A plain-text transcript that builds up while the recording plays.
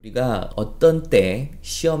우리가 어떤 때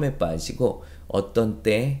시험에 빠지고 어떤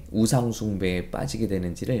때 우상숭배에 빠지게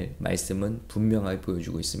되는지를 말씀은 분명하게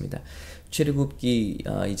보여주고 있습니다. 출애굽기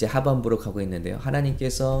이제 하반부로 가고 있는데요.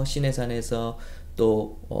 하나님께서 시내산에서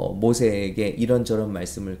또 모세에게 이런저런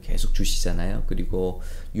말씀을 계속 주시잖아요. 그리고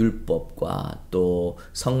율법과 또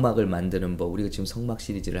성막을 만드는 법, 우리가 지금 성막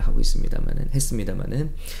시리즈를 하고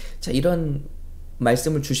했습니다마는 자, 이런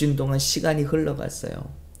말씀을 주신 동안 시간이 흘러갔어요.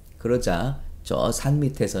 그러자 저 산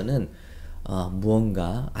밑에서는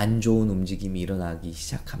무언가 안 좋은 움직임이 일어나기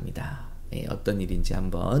시작합니다. 어떤 일인지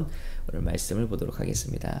한번 오늘 말씀을 보도록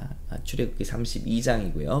하겠습니다. 출애굽기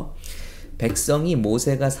 32장이고요. 백성이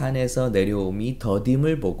모세가 산에서 내려옴이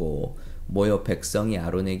더딤을 보고 모여 백성이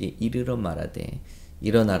아론에게 이르러 말하되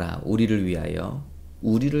일어나라 우리를 위하여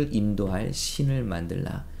우리를 인도할 신을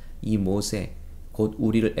만들라. 이 모세 곧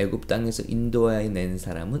우리를 애굽 땅에서 인도하여 낸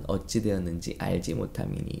사람은 어찌 되었는지 알지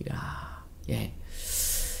못함이니라.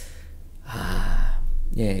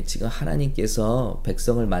 지금 하나님께서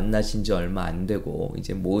백성을 만나신 지 얼마 안 되고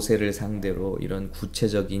이제 모세를 상대로 이런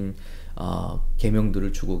구체적인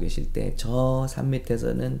계명들을 주고 계실 때 저 산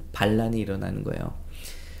밑에서는 반란이 일어나는 거예요.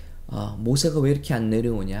 모세가 왜 이렇게 안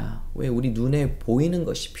내려오냐? 왜 우리 눈에 보이는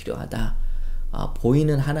것이 필요하다.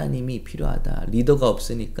 보이는 하나님이 필요하다. 리더가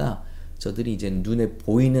없으니까 저들이 이제 눈에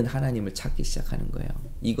보이는 하나님을 찾기 시작하는 거예요.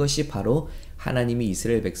 이것이 바로 하나님이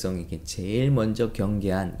이스라엘 백성에게 제일 먼저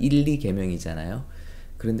경계한 1, 2계명이잖아요.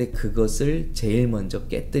 그런데 그것을 제일 먼저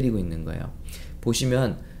깨뜨리고 있는 거예요.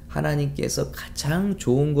 보시면 하나님께서 가장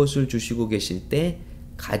좋은 것을 주시고 계실 때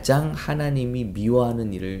가장 하나님이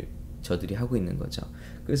미워하는 일을 저들이 하고 있는 거죠.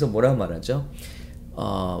 그래서 뭐라 말하죠?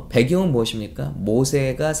 배경은 무엇입니까?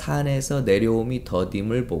 모세가 산에서 내려옴이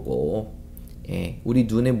더딤을 보고 우리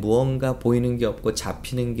눈에 무언가 보이는 게 없고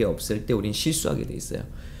잡히는 게 없을 때 우린 실수하게 돼 있어요.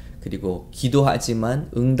 그리고 기도하지만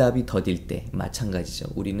응답이 더딜 때 마찬가지죠.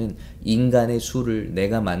 우리는 인간의 수를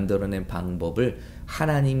내가 만들어낸 방법을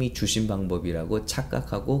하나님이 주신 방법이라고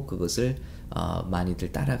착각하고 그것을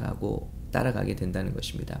많이들 따라가게 된다는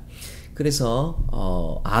것입니다. 그래서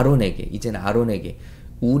이제는 아론에게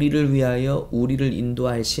우리를 위하여 우리를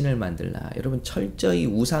인도할 신을 만들라. 여러분 철저히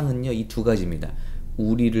우상은요 이 두 가지입니다.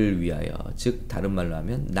 우리를 위하여, 즉 다른 말로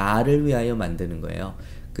하면 나를 위하여 만드는 거예요.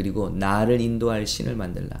 그리고 나를 인도할 신을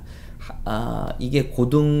만들라. 이게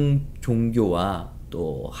고등 종교와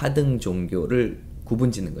또 하등 종교를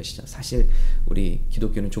구분짓는 것이죠. 사실 우리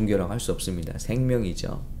기독교는 종교라고 할 수 없습니다.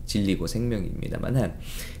 생명이죠. 진리고 생명입니다만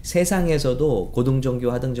세상에서도 고등 종교,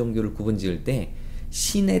 하등 종교를 구분지을 때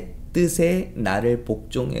신의 뜻에 나를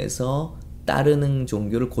복종해서 따르는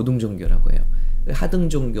종교를 고등 종교라고 해요. 하등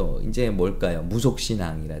종교 이제 뭘까요?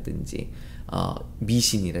 무속신앙이라든지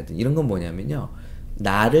미신이라든지 이런 건 뭐냐면요.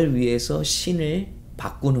 나를 위해서 신을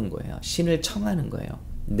바꾸는 거예요. 신을 청하는 거예요.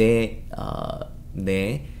 내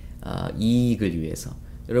이익을 위해서.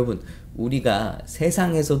 여러분 우리가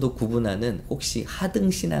세상에서도 구분하는 혹시 하등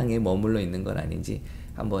신앙에 머물러 있는 건 아닌지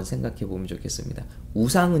한번 생각해 보면 좋겠습니다.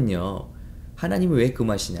 우상은요. 하나님이 왜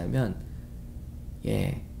금하시냐면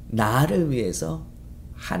나를 위해서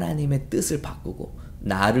하나님의 뜻을 바꾸고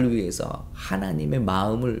나를 위해서 하나님의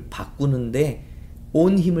마음을 바꾸는데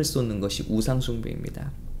온 힘을 쏟는 것이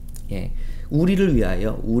우상숭배입니다. 우리를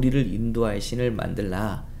위하여 우리를 인도할 신을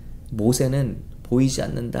만들라. 모세는 보이지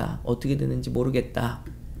않는다. 어떻게 되는지 모르겠다.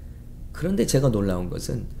 그런데 제가 놀라운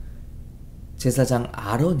것은 제사장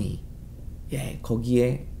아론이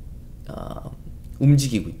거기에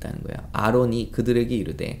움직이고 있다는 거야. 아론이 그들에게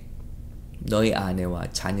이르되 너희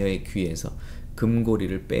아내와 자녀의 귀에서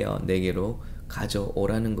금고리를 빼어 내게로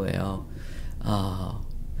가져오라는 거예요.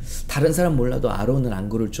 다른 사람 몰라도 아론은 안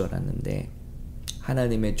그럴 줄 알았는데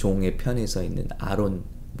하나님의 종의 편에 서 있는 아론,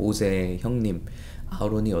 모세의 형님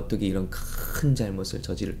아론이 어떻게 이런 큰 잘못을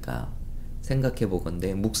저지를까 생각해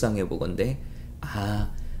보건대, 묵상해 보건대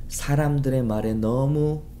사람들의 말에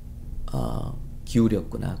너무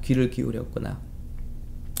귀를 기울였구나.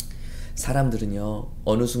 사람들은요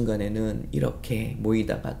어느 순간에는 이렇게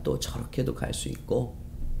모이다가 또 저렇게도 갈 수 있고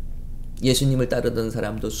예수님을 따르던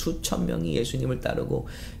사람도 수천 명이 예수님을 따르고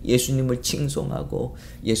예수님을 칭송하고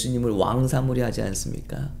예수님을 왕사무리 하지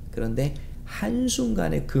않습니까? 그런데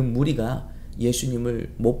한순간에 그 무리가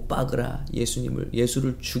예수님을 못 박으라,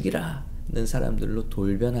 예수를 죽이라는 사람들로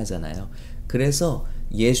돌변하잖아요. 그래서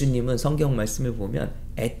예수님은 성경 말씀에 보면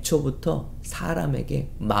애초부터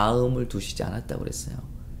사람에게 마음을 두시지 않았다고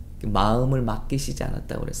그랬어요. 마음을 맡기시지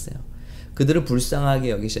않았다고 그랬어요. 그들을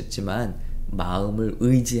불쌍하게 여기셨지만 마음을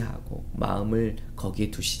의지하고 마음을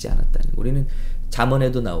거기에 두시지 않았다는. 우리는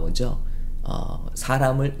잠언에도 나오죠.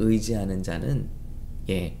 사람을 의지하는 자는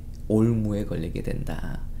올무에 걸리게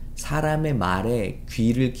된다. 사람의 말에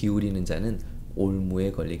귀를 기울이는 자는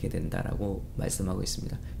올무에 걸리게 된다라고 말씀하고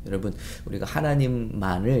있습니다. 여러분, 우리가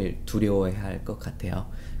하나님만을 두려워해야 할 것 같아요.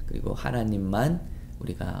 그리고 하나님만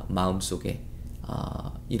우리가 마음속에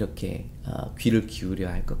이렇게 귀를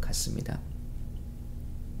기울여야 할 것 같습니다.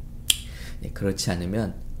 그렇지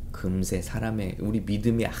않으면 금세 사람의 우리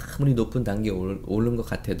믿음이 아무리 높은 단계에 오른 것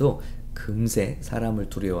같아도 금세 사람을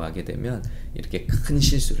두려워하게 되면 이렇게 큰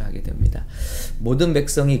실수를 하게 됩니다. 모든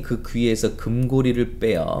백성이 그 귀에서 금고리를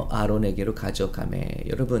빼어 아론에게로 가져가매.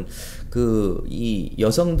 여러분, 이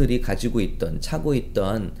여성들이 가지고 있던 차고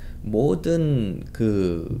있던 모든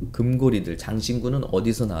그 금고리들, 장신구는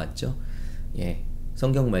어디서 나왔죠?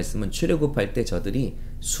 성경 말씀은 출애굽할 때 저들이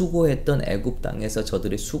수고했던 애굽 땅에서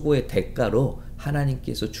저들의 수고의 대가로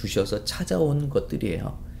하나님께서 주셔서 찾아온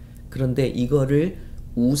것들이에요. 그런데 이거를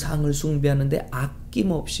우상을 숭배하는데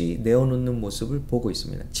아낌없이 내어놓는 모습을 보고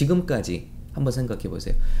있습니다. 지금까지 한번 생각해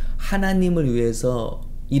보세요. 하나님을 위해서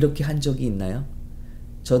이렇게 한 적이 있나요?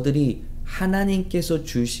 저들이 하나님께서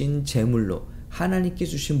주신 재물로,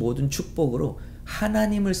 하나님께서 주신 모든 축복으로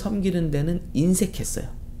하나님을 섬기는 데는 인색했어요.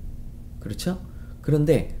 그렇죠?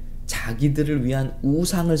 그런데 자기들을 위한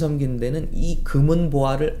우상을 섬기는 데는 이 금은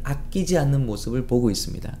보화를 아끼지 않는 모습을 보고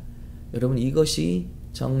있습니다. 여러분, 이것이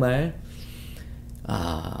정말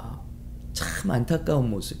참 안타까운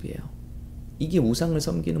모습이에요. 이게 우상을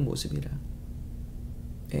섬기는 모습이라.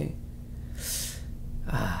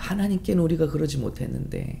 하나님께는 우리가 그러지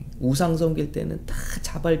못했는데 우상 섬길 때는 다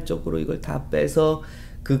자발적으로 이걸 다 빼서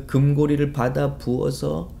그 금고리를 받아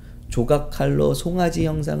부어서 조각칼로 송아지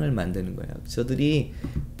형상을 만드는 거예요. 저들이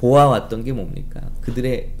보아왔던 게 뭡니까?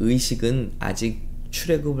 그들의 의식은 아직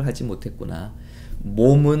출애굽을 하지 못했구나.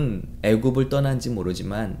 몸은 애굽을 떠난지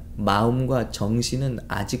모르지만 마음과 정신은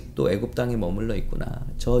아직도 애굽 땅에 머물러 있구나.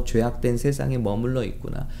 저 죄악된 세상에 머물러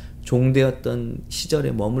있구나. 종되었던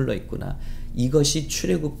시절에 머물러 있구나. 이것이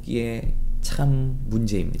출애굽기의 참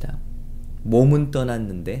문제입니다. 몸은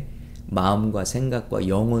떠났는데 마음과 생각과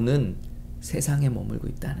영혼은 세상에 머물고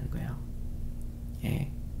있다는 거예요.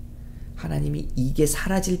 하나님이 이게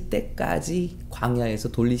사라질 때까지 광야에서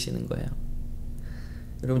돌리시는 거예요.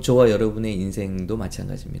 여러분, 저와 여러분의 인생도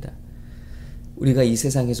마찬가지입니다. 우리가 이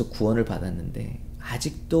세상에서 구원을 받았는데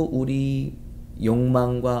아직도 우리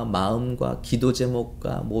욕망과 마음과 기도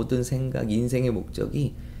제목과 모든 생각, 인생의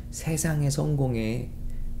목적이 세상의 성공에,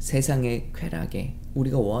 세상의 쾌락에,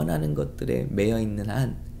 우리가 원하는 것들에 매여 있는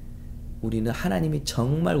한 우리는 하나님이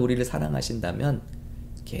정말 우리를 사랑하신다면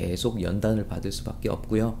계속 연단을 받을 수밖에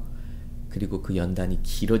없고요. 그리고 그 연단이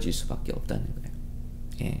길어질 수밖에 없다는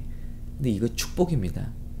거예요. 근데 이거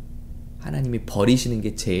축복입니다. 하나님이 버리시는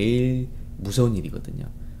게 제일 무서운 일이거든요.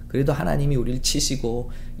 그래도 하나님이 우리를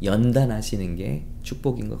치시고 연단하시는 게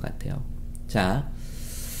축복인 것 같아요. 자,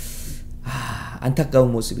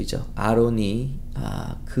 안타까운 모습이죠. 아론이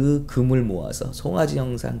그 금을 모아서 송아지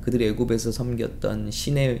형상, 그들이 애굽에서 섬겼던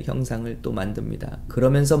신의 형상을 또 만듭니다.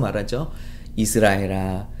 그러면서 말하죠.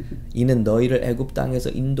 이스라엘아, 이는 너희를 애굽 땅에서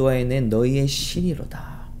인도하여 너희의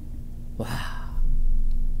신이로다. 와,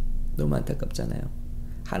 너무 안타깝잖아요.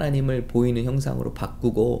 하나님을 보이는 형상으로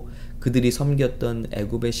바꾸고 그들이 섬겼던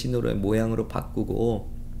애굽의 신으로의 모양으로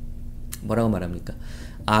바꾸고 뭐라고 말합니까?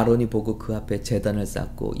 아론이 보고 그 앞에 제단을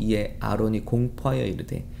쌓고 이에 아론이 공포하여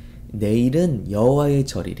이르되 내일은 여호와의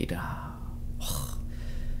절이리라.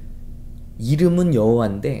 이름은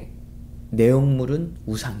여호와인데 내용물은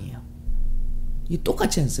우상이에요. 이게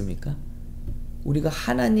똑같지 않습니까? 우리가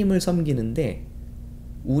하나님을 섬기는데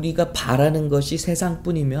우리가 바라는 것이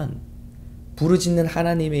세상뿐이면 부르짖는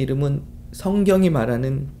하나님의 이름은 성경이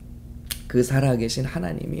말하는 그 살아계신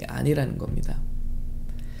하나님이 아니라는 겁니다.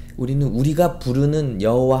 우리는 우리가 부르는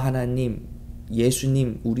여호와 하나님,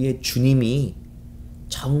 예수님, 우리의 주님이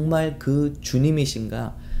정말 그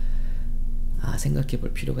주님이신가 생각해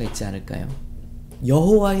볼 필요가 있지 않을까요?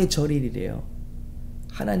 여호와의 절이래요.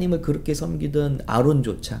 하나님을 그렇게 섬기던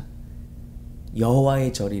아론조차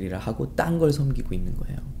여호와의 절이라 하고 딴 걸 섬기고 있는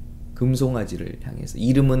거예요. 금송아지를 향해서.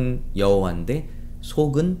 이름은 여호와인데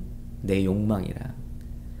속은 내 욕망이라.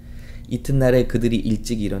 이튿날에 그들이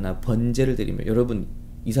일찍 일어나 번제를 드리며, 여러분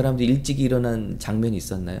이 사람들이 일찍 일어난 장면이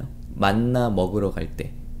있었나요? 만나 먹으러 갈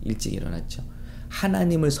때 일찍 일어났죠.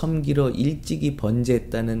 하나님을 섬기러 일찍이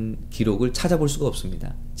번제했다는 기록을 찾아볼 수가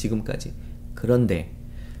없습니다. 지금까지. 그런데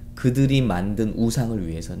그들이 만든 우상을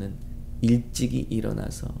위해서는 일찍이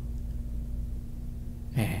일어나서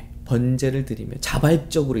번제를 드리며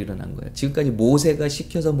자발적으로 일어난 거예요. 지금까지 모세가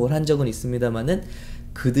시켜서 뭘 한 적은 있습니다만은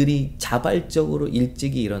그들이 자발적으로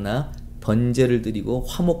일찍이 일어나 번제를 드리고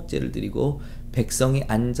화목제를 드리고 백성이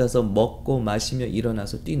앉아서 먹고 마시며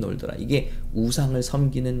일어나서 뛰놀더라. 이게 우상을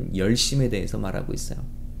섬기는 열심에 대해서 말하고 있어요.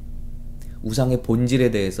 우상의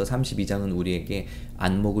본질에 대해서 32장은 우리에게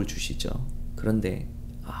안목을 주시죠. 그런데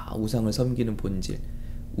우상을 섬기는 본질,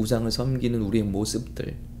 우상을 섬기는 우리의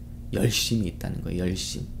모습들, 열심이 있다는 거예요.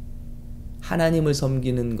 열심. 하나님을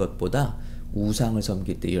섬기는 것보다 우상을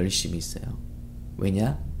섬길 때 열심이 있어요.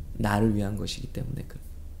 왜냐? 나를 위한 것이기 때문에.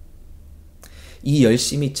 이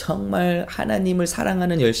열심이 정말 하나님을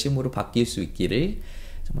사랑하는 열심으로 바뀔 수 있기를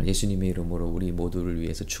정말 예수님의 이름으로 우리 모두를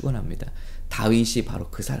위해서 축원합니다. 다윗이 바로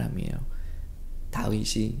그 사람이에요.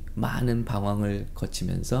 다윗이 많은 방황을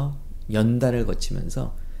거치면서, 연단을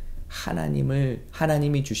거치면서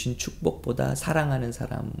하나님이 주신 축복보다 사랑하는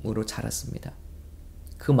사람으로 자랐습니다.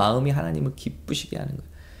 그 마음이 하나님을 기쁘시게 하는 거예요.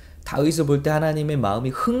 다윗을 볼 때 하나님의 마음이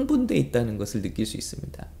흥분되어 있다는 것을 느낄 수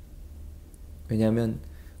있습니다. 왜냐하면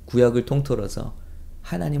구약을 통틀어서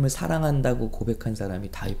하나님을 사랑한다고 고백한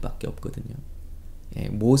사람이 다윗밖에 없거든요.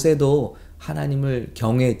 모세도 하나님을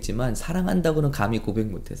경외했지만 사랑한다고는 감히 고백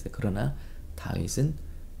못했어요. 그러나 다윗은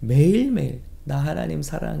매일매일 나 하나님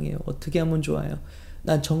사랑해요. 어떻게 하면 좋아요?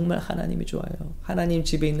 난 정말 하나님이 좋아요. 하나님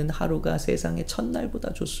집에 있는 하루가 세상의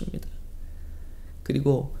첫날보다 좋습니다.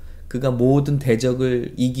 그리고 그가 모든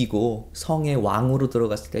대적을 이기고 성의 왕으로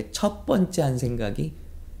들어갔을 때 첫 번째 한 생각이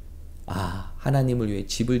하나님을 위해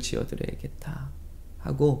집을 지어드려야겠다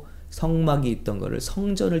하고 성막이 있던 거를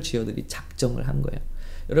성전을 지어드릴 작정을 한 거예요.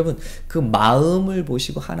 여러분, 그 마음을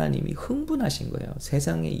보시고 하나님이 흥분하신 거예요.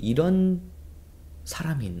 세상에 이런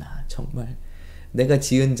사람이 있나. 정말 내가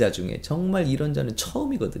지은 자 중에 정말 이런 자는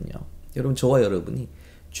처음이거든요. 여러분, 저와 여러분이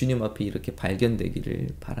주님 앞에 이렇게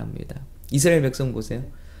발견되기를 바랍니다. 이스라엘 백성 보세요.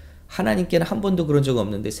 하나님께는 한 번도 그런 적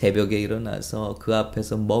없는데 새벽에 일어나서 그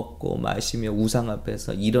앞에서 먹고 마시며 우상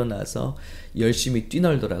앞에서 일어나서 열심히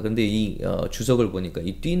뛰놀더라. 그런데 이 주석을 보니까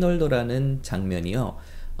이 뛰놀더라는 장면이요,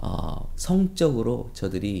 성적으로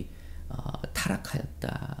저들이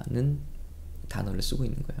타락하였다는 단어를 쓰고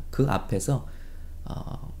있는 거예요. 그 앞에서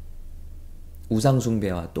우상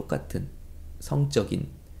숭배와 똑같은 성적인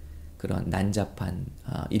그런 난잡한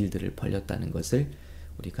일들을 벌였다는 것을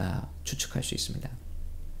우리가 추측할 수 있습니다.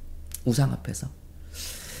 우상 앞에서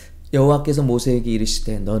여호와께서 모세에게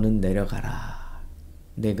이르시되 너는 내려가라.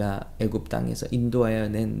 내가 애굽 땅에서 인도하여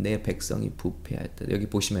낸 내 백성이 부패하였다. 여기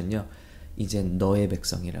보시면요, 이젠 너의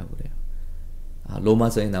백성이라고 그래요.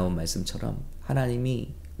 로마서에 나온 말씀처럼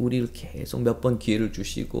하나님이 우리를 계속 몇 번 기회를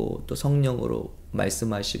주시고 또 성령으로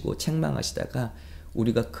말씀하시고 책망하시다가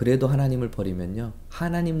우리가 그래도 하나님을 버리면요,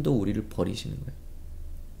 하나님도 우리를 버리시는 거예요.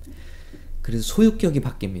 그래서 소유격이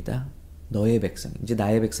바뀝니다. 너의 백성, 이제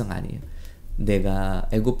나의 백성 아니에요. 내가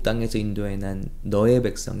애굽 땅에서 인도해 난 너의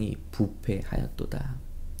백성이 부패하였도다.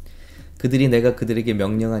 그들이 내가 그들에게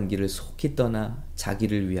명령한 길을 속히 떠나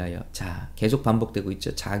자기를 위하여, 자, 계속 반복되고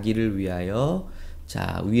있죠. 자기를 위하여,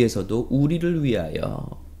 자, 위에서도 우리를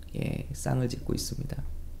위하여 쌍을 짓고 있습니다.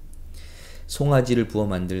 송아지를 부어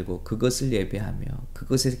만들고 그것을 예배하며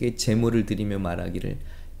그것에게 제물을 드리며 말하기를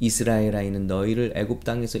이스라엘 아이는 너희를 애굽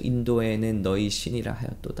땅에서 인도해낸 너희 신이라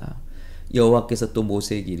하였도다. 여호와께서 또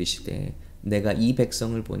모세에게 이르시되 내가 이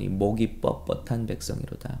백성을 보니 목이 뻣뻣한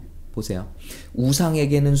백성이로다. 보세요.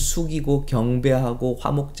 우상에게는 숙이고 경배하고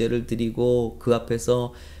화목제를 드리고 그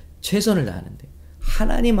앞에서 최선을 다하는데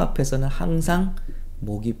하나님 앞에서는 항상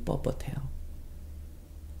목이 뻣뻣해요.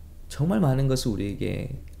 정말 많은 것을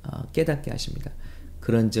우리에게 깨닫게 하십니다.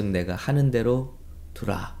 그런즉 내가 하는 대로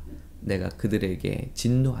두라. 내가 그들에게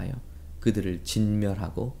진노하여 그들을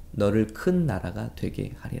진멸하고 너를 큰 나라가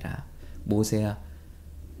되게 하리라. 모세야,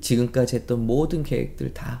 지금까지 했던 모든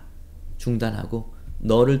계획들 다 중단하고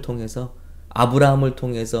너를 통해서, 아브라함을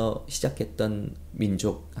통해서 시작했던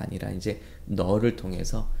민족 아니라 이제 너를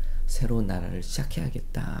통해서 새로운 나라를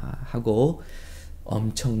시작해야겠다 하고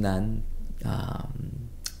엄청난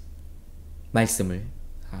말씀을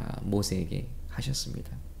모세에게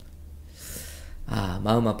하셨습니다.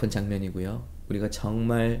 마음 아픈 장면이고요. 우리가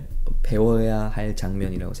정말 배워야 할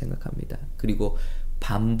장면이라고 생각합니다. 그리고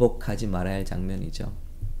반복하지 말아야 할 장면이죠.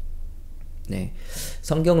 네,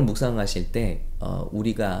 성경을 묵상하실 때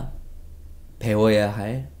우리가 배워야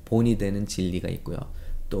할 본이 되는 진리가 있고요.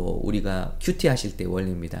 또 우리가 큐티하실 때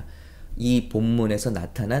원리입니다. 이 본문에서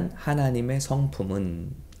나타난 하나님의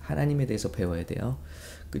성품은 하나님에 대해서 배워야 돼요.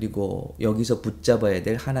 그리고 여기서 붙잡아야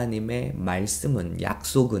될 하나님의 말씀은,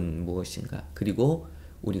 약속은 무엇인가? 그리고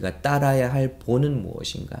우리가 따라야 할 본은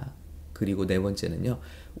무엇인가? 그리고 네 번째는요,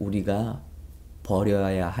 우리가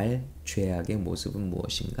버려야 할 죄악의 모습은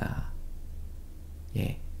무엇인가?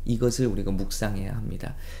 이것을 우리가 묵상해야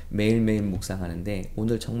합니다. 매일매일 묵상하는데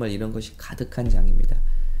오늘 정말 이런 것이 가득한 장입니다.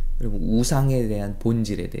 여러분, 우상에 대한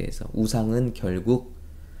본질에 대해서, 우상은 결국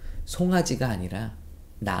송아지가 아니라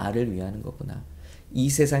나를 위하는 거구나. 이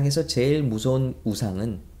세상에서 제일 무서운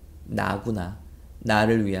우상은 나구나.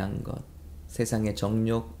 나를 위한 것. 세상의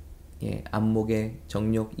정욕, 안목의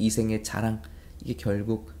정욕, 이생의 자랑. 이게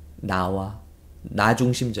결국 나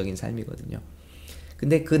중심적인 삶이거든요.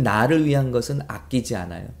 근데 그 나를 위한 것은 아끼지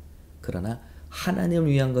않아요. 그러나 하나님을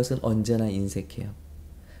위한 것은 언제나 인색해요.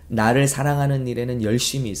 나를 사랑하는 일에는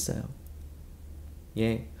열심히 있어요.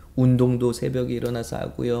 운동도 새벽에 일어나서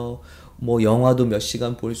하고요. 뭐 영화도 몇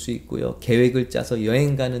시간 볼 수 있고요. 계획을 짜서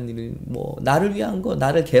여행 가는 일을 나를 위한 거,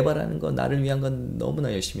 나를 개발하는 거, 나를 위한 건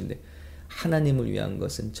너무나 열심인데 하나님을 위한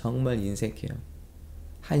것은 정말 인색해요.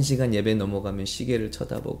 1시간 예배 넘어가면 시계를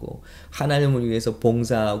쳐다보고 하나님을 위해서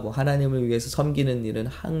봉사하고 하나님을 위해서 섬기는 일은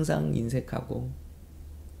항상 인색하고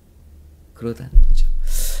그러다는 거죠.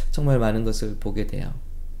 정말 많은 것을 보게 돼요.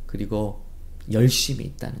 그리고 열심히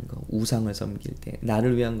있다는 거. 우상을 섬길 때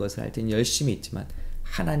나를 위한 것을 할 때는 열심히 있지만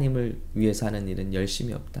하나님을 위해서 하는 일은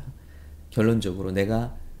열심히 없다. 결론적으로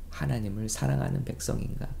내가 하나님을 사랑하는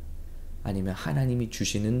백성인가? 아니면 하나님이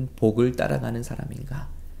주시는 복을 따라가는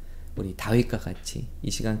사람인가? 우리 다윗과 같이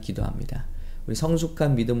이 시간 기도합니다. 우리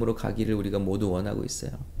성숙한 믿음으로 가기를 우리가 모두 원하고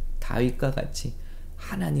있어요. 다윗과 같이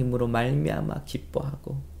하나님으로 말미암아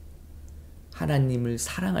기뻐하고 하나님을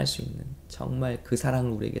사랑할 수 있는, 정말 그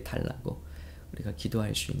사랑을 우리에게 달라고 우리가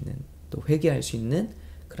기도할 수 있는, 또 회개할 수 있는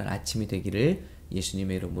그런 아침이 되기를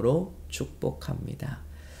예수님의 이름으로 축복합니다.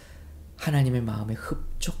 하나님의 마음에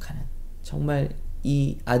흡족하는, 정말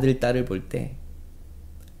이 아들 딸을 볼 때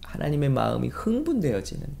하나님의 마음이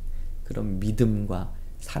흥분되어지는 그런 믿음과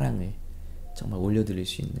사랑을 정말 올려드릴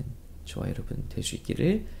수 있는 저와 여러분 될 수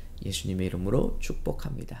있기를 예수님의 이름으로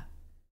축복합니다.